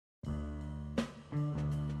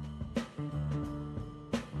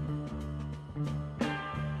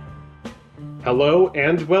Hello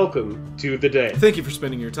and welcome to the day. Thank you for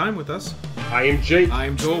spending your time with us. I am Jake. I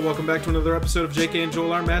am Joel. Welcome back to another episode of Jake and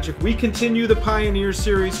Joel Are Magic. We continue the Pioneer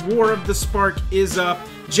series. War of the Spark is up.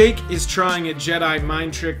 Jake is trying a Jedi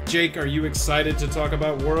mind trick. Jake, are you excited to talk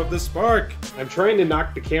about War of the Spark? I'm trying to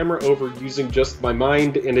knock the camera over using just my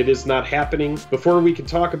mind, and it is not happening. Before we can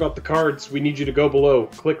talk about the cards, we need you to go below,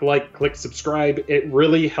 click like, click subscribe. It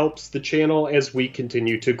really helps the channel as we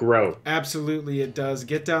continue to grow. Absolutely, it does.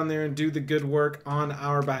 Get down there and do the good work on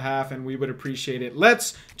our behalf, and we would appreciate it.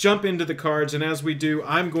 Let's jump into the cards, and as we do,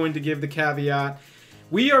 I'm going to give the caveat.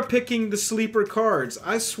 We are picking the sleeper cards.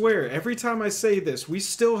 I swear, every time I say this, we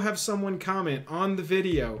still have someone comment on the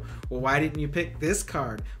video, well, why didn't you pick this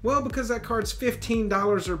card? Well, because that card's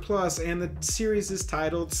 $15 or plus, and the series is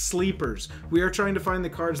titled Sleepers. We are trying to find the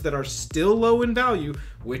cards that are still low in value,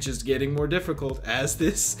 which is getting more difficult as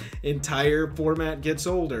this entire format gets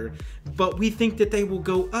older. But we think that they will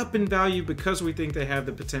go up in value because we think they have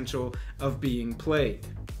the potential of being played.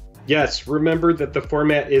 Yes, remember that the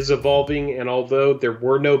format is evolving, and although there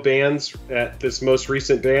were no bans at this most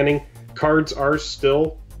recent banning, cards are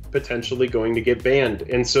still potentially going to get banned.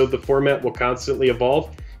 And so the format will constantly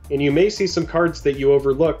evolve, and you may see some cards that you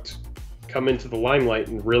overlooked come into the limelight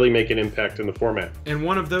and really make an impact in the format. And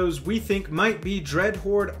one of those we think might be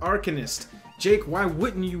Dreadhorde Arcanist. Jake, why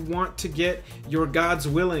wouldn't you want to get your God's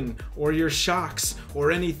Willing or your Shocks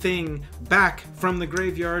or anything back from the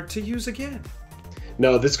graveyard to use again?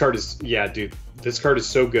 No, this card is, yeah, dude, this card is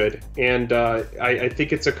so good. And I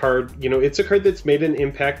think it's a card, it's a card that's made an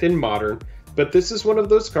impact in Modern, but this is one of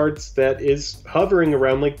those cards that is hovering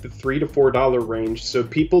around like the $3 to $4 range. So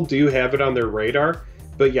people do have it on their radar.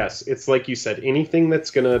 But yes, it's like you said, anything that's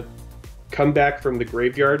going to come back from the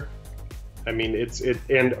graveyard, I mean,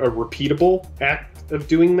 and a repeatable act of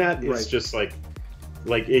doing that is just like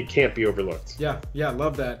it can't be overlooked. Yeah,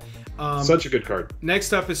 love that. Such a good card.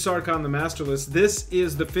 Next up is Sarkhan the Masterless. This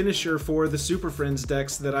is the finisher for the Super Friends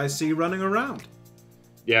decks that I see running around.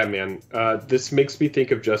 Yeah, man. This makes me think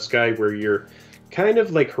of Jeskai, where you're kind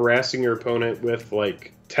of like harassing your opponent with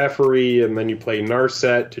like Teferi, and then you play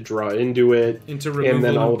Narset to draw into it. Into removal and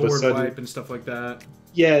then all of a board sudden, wipe and stuff like that.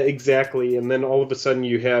 Yeah, exactly. And then all of a sudden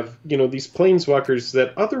you have, these planeswalkers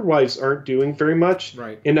that otherwise aren't doing very much.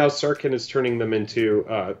 Right. And now Sarkhan is turning them into,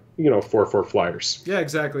 4/4 flyers. Yeah,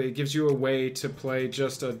 exactly. It gives you a way to play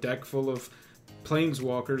just a deck full of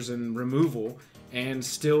planeswalkers and removal and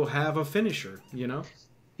still have a finisher,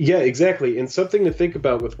 Yeah, exactly. And something to think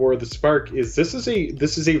about with War of the Spark is this is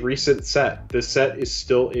a recent set. This set is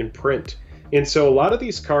still in print. And so a lot of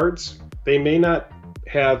these cards, they may not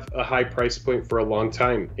have a high price point for a long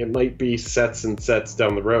time. It might be sets and sets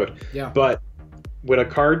down the road. Yeah. But when a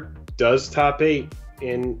card does top 8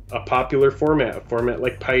 in a popular format, a format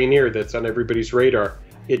like Pioneer that's on everybody's radar,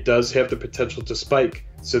 it does have the potential to spike.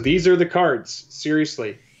 So these are the cards,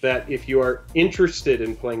 seriously, that if you are interested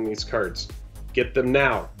in playing these cards, get them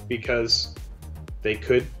now, because they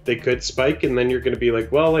could spike, and then you're going to be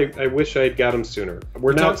like, well, I wish I had got them sooner.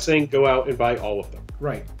 We're not saying go out and buy all of them.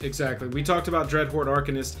 Right, exactly. We talked about Dreadhorde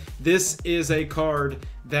Arcanist. This is a card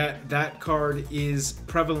that card is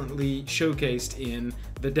prevalently showcased in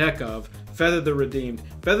the deck of Feather the Redeemed.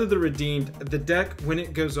 Feather the Redeemed, the deck when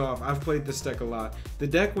it goes off, I've played this deck a lot, the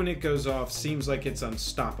deck when it goes off seems like it's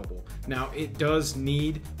unstoppable. Now, it does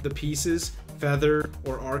need the pieces, Feather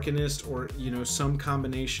or Arcanist, or some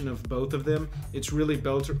combination of both of them. It's really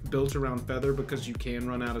built around Feather because you can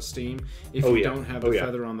run out of steam if you don't have the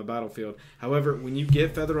Feather on the battlefield. However, when you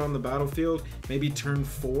get Feather on the battlefield, maybe turn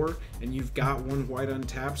 4 and you've got one white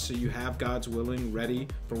untapped, so you have God's Willing ready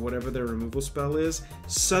for whatever their removal spell is,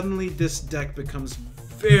 suddenly this deck becomes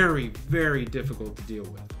very, very difficult to deal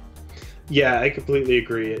with. Yeah, I completely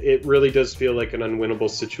agree. It really does feel like an unwinnable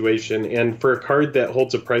situation, and for a card that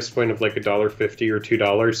holds a price point of like $1.50 or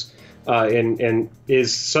 $2, and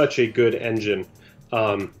is such a good engine,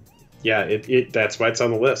 that's why it's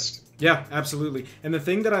on the list. Yeah, absolutely. And the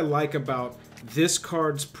thing that I like about this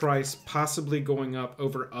card's price possibly going up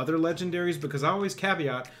over other legendaries, because I always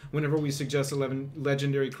caveat whenever we suggest a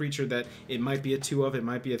legendary creature that it might be a 2 of, it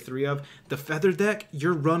might be a 3 of. The Feather deck,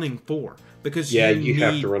 you're running 4 because you need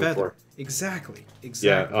have to run Feather. 4. Exactly.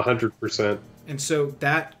 Yeah, 100%. And so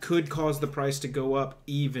that could cause the price to go up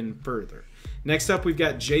even further. Next up, we've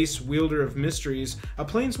got Jace, Wielder of Mysteries, a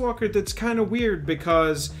planeswalker that's kind of weird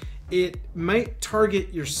because it might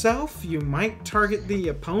target yourself, you might target the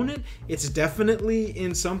opponent. It's definitely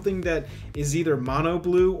in something that is either mono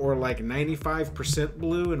blue or like 95%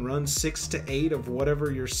 blue and runs 6 to 8 of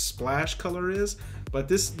whatever your splash color is. But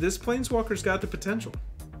this planeswalker's got the potential.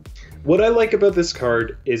 What I like about this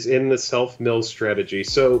card is in the self-mill strategy.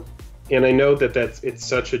 So And I know that it's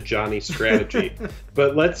such a Johnny strategy,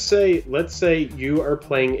 but let's say you are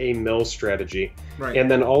playing a mill strategy, right.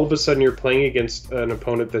 And then all of a sudden you're playing against an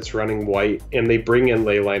opponent that's running white, and they bring in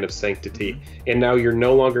Leyline of Sanctity, and now you're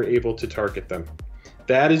no longer able to target them.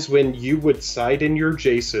 That is when you would side in your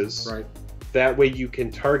Jaces. Right. That way you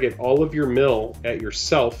can target all of your mill at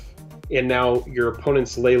yourself, and now your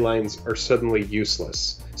opponent's ley lines are suddenly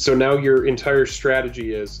useless. So now your entire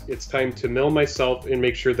strategy is, it's time to mill myself and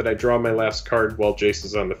make sure that I draw my last card while Jace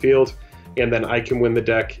is on the field, and then I can win the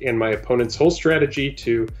deck, and my opponent's whole strategy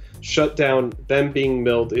to shut down them being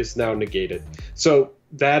milled is now negated. So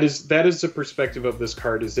that is the perspective of this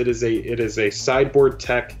card. Is it is a sideboard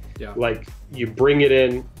tech. Yeah. Like, you bring it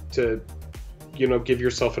in to, give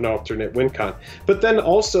yourself an alternate win con. But then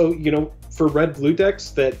also, for red-blue decks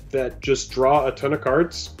that just draw a ton of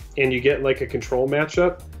cards, and you get like a control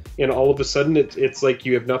matchup, and all of a sudden it's like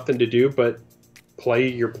you have nothing to do but play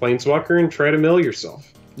your Planeswalker and try to mill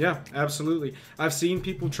yourself. Yeah, absolutely. I've seen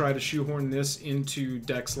people try to shoehorn this into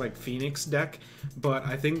decks like Phoenix deck, but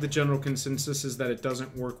I think the general consensus is that it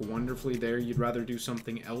doesn't work wonderfully there. You'd rather do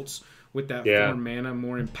something else with that 4 mana,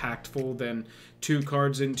 more impactful than 2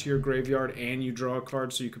 cards into your graveyard and you draw a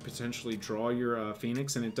card, so you could potentially draw your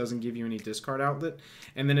Phoenix and it doesn't give you any discard outlet.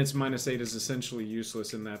 And then its -8 is essentially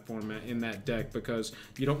useless in that format, in that deck, because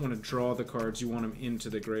you don't want to draw the cards, you want them into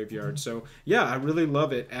the graveyard. So yeah, I really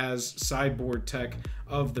love it as sideboard tech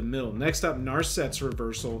of the mill. Next up, Narset's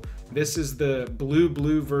Reversal. This is the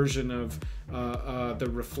blue version of the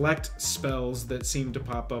reflect spells that seem to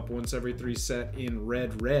pop up once every 3 set in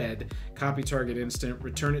red. Copy target instant,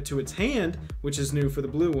 return it to its hand, which is new for the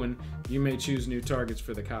blue one. You may choose new targets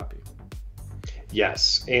for the copy.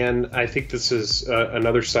 Yes, and I think this is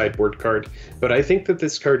another sideboard card, but I think that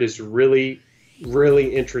this card is really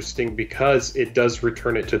interesting because it does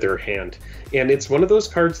return it to their hand. And it's one of those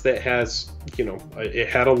cards that has, it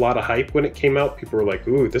had a lot of hype when it came out. People were like,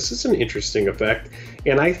 ooh, this is an interesting effect.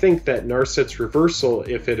 And I think that Narset's Reversal,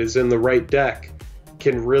 if it is in the right deck,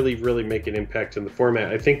 can really make an impact in the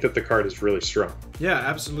format. I think that the card is really strong. Yeah,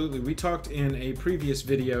 absolutely. We talked in a previous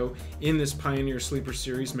video in this Pioneer Sleeper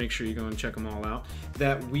series, make sure you go and check them all out,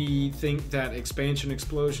 that we think that Expansion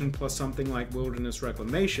Explosion plus something like Wilderness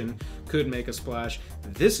Reclamation could make a splash.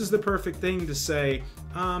 This is the perfect thing to say,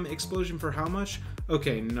 Explosion for how much?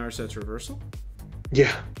 Okay, Narset's Reversal?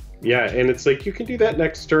 Yeah, and it's like, you can do that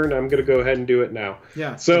next turn, I'm gonna go ahead and do it now.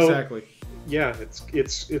 Yeah, so, exactly. Yeah,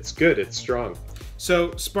 it's good, it's strong.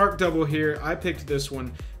 So, Spark Double here, I picked this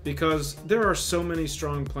one because there are so many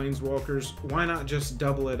strong Planeswalkers. Why not just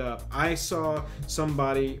double it up? I saw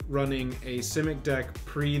somebody running a Simic deck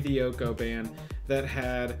pre the Oko ban that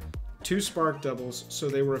had 2 Spark Doubles, so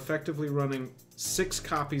they were effectively running 6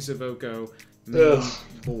 copies of Oko main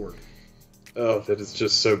board. Oh, that is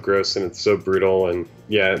just so gross, and it's so brutal, and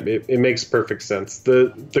yeah, it makes perfect sense.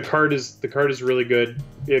 The card is really good.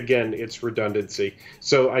 Again, it's redundancy.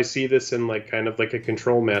 So I see this in kind of like a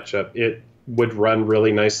control matchup. It would run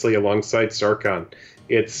really nicely alongside Sarkhan.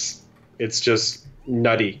 It's just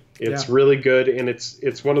nutty. It's really good, and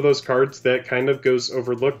it's one of those cards that kind of goes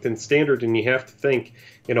overlooked in Standard, and you have to think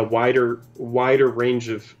in a wider range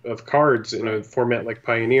of cards in a format like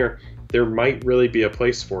Pioneer. There might really be a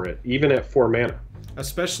place for it, even at 4 mana.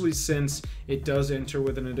 Especially since it does enter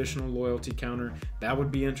with an additional loyalty counter. That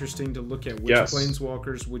would be interesting to look at which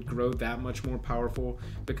Planeswalkers would grow that much more powerful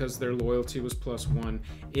because their loyalty was +1.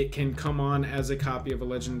 It can come on as a copy of a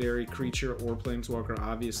legendary creature or Planeswalker,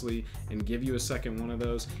 obviously, and give you a second one of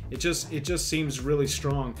those. It just seems really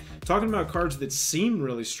strong. Talking about cards that seem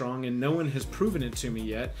really strong and no one has proven it to me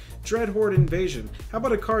yet, Dreadhorde Invasion. How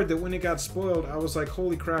about a card that when it got spoiled, I was like,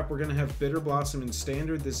 holy crap, we're going to have Bitter Blossom in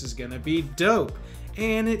Standard. This is going to be dope.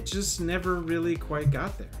 And it just never really quite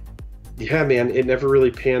got there. Yeah, man, it never really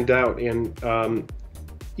panned out. And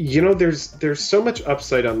there's so much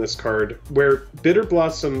upside on this card. Where Bitter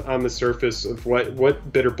Blossom, on the surface of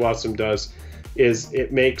what Bitter Blossom does, is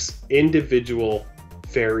it makes individual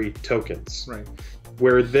fairy tokens. Right.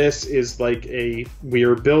 Where this is like we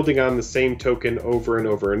are building on the same token over and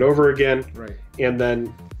over and over again. Right. And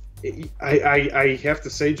then I have to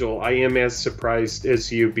say, Joel, I am as surprised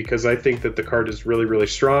as you because I think that the card is really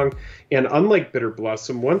strong. And unlike Bitter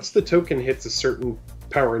Blossom, once the token hits a certain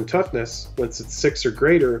power and toughness, once it's 6 or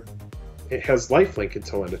greater, it has lifelink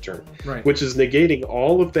until end of turn, which is negating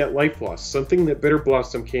all of that life loss, something that Bitter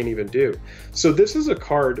Blossom can't even do. So this is a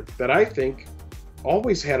card that I think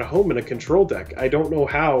always had a home in a control deck. I don't know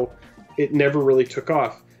how it never really took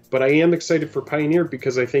off. But I am excited for Pioneer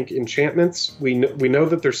because I think enchantments, we know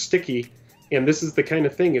that they're sticky, and this is the kind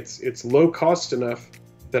of thing, it's low cost enough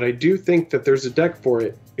that I do think that there's a deck for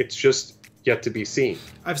it. It's just yet to be seen.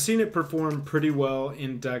 I've seen it perform pretty well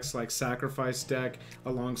in decks like Sacrifice deck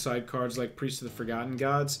alongside cards like Priest of the Forgotten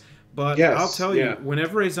Gods. But yes, I'll tell you,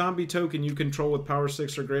 whenever a zombie token you control with power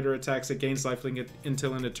 6 or greater attacks, it gains lifelink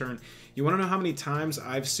until end of turn. You want to know how many times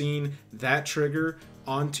I've seen that trigger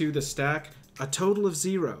onto the stack? A total of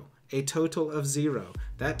 0. A total of 0.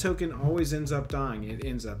 That token always ends up dying. It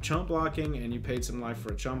ends up chump blocking, and you paid some life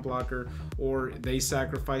for a chump blocker, or they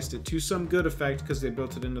sacrificed it to some good effect because they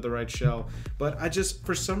built it into the right shell. But I just,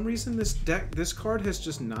 for some reason, this card has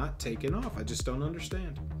just not taken off. I just don't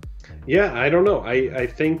understand. Yeah, I don't know. I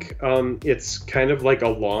think it's kind of like a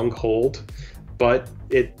long hold, but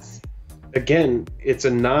it's a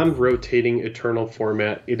non-rotating eternal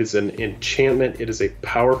format. It is an enchantment. It is a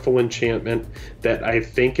powerful enchantment that I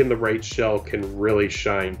think in the right shell can really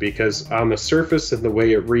shine, because on the surface and the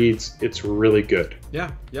way it reads, it's really good.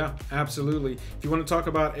 Yeah, absolutely. If you want to talk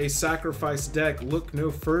about a sacrifice deck, look no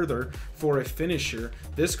further for a finisher.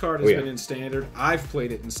 This card has been in Standard. I've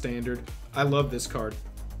played it in Standard. I love this card.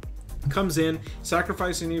 Comes in,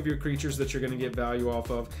 sacrifice any of your creatures that you're going to get value off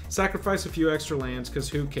of, sacrifice a few extra lands because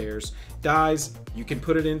who cares, dies, you can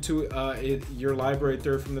put it into your library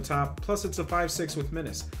third from the top, plus it's a 5/6 with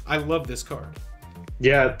Menace. I love this card.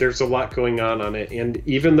 Yeah, there's a lot going on it, and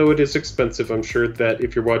even though it is expensive, I'm sure that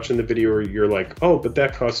if you're watching the video or you're like, oh, but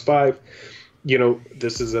that costs 5, you know,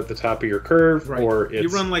 this is at the top of your curve, right. Or it's, you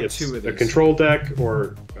run like it's 2 of these. A control deck,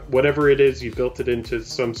 or whatever it is, you built it into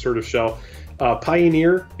some sort of shell.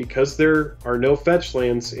 Pioneer, because there are no fetch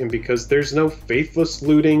lands and because there's no faithless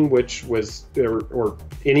looting, which was or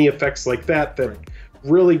any effects like that right.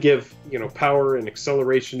 Really give power and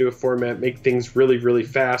acceleration to a format, make things really, really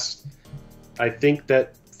fast. I think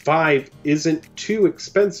that 5 isn't too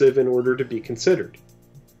expensive in order to be considered.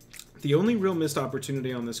 The only real missed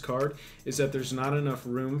opportunity on this card is that there's not enough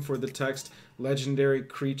room for the text legendary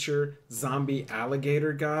creature zombie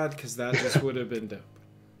alligator god, because that just would have been dope.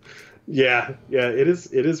 Yeah, it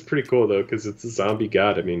is pretty cool though, because it's a zombie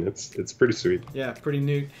god. I mean, it's pretty sweet. Yeah, pretty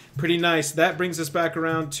neat, pretty nice. That brings us back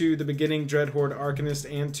around to the beginning Dreadhorde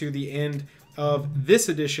Arcanist and to the end of this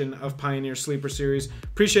edition of Pioneer Sleeper Series.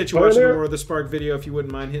 Appreciate you watching more of the Spark video. If you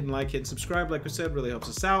wouldn't mind hitting like, hitting subscribe, like we said, really helps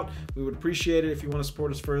us out. We would appreciate it. If you want to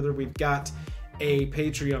support us further, we've got a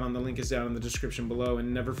Patreon. The link is down in the description below.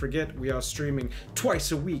 And never forget, we are streaming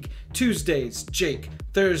twice a week. Tuesdays, Jake.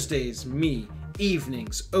 Thursdays, me.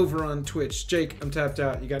 Evenings over on Twitch. Jake, I'm tapped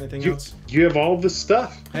out. You got anything else? You have all the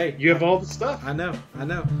stuff. Hey, you have all the stuff. I know.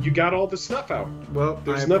 You got all the stuff out. Well,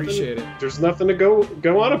 I appreciate it. There's nothing to go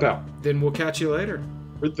on about. Then we'll catch you later.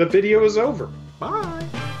 The video is over. Bye.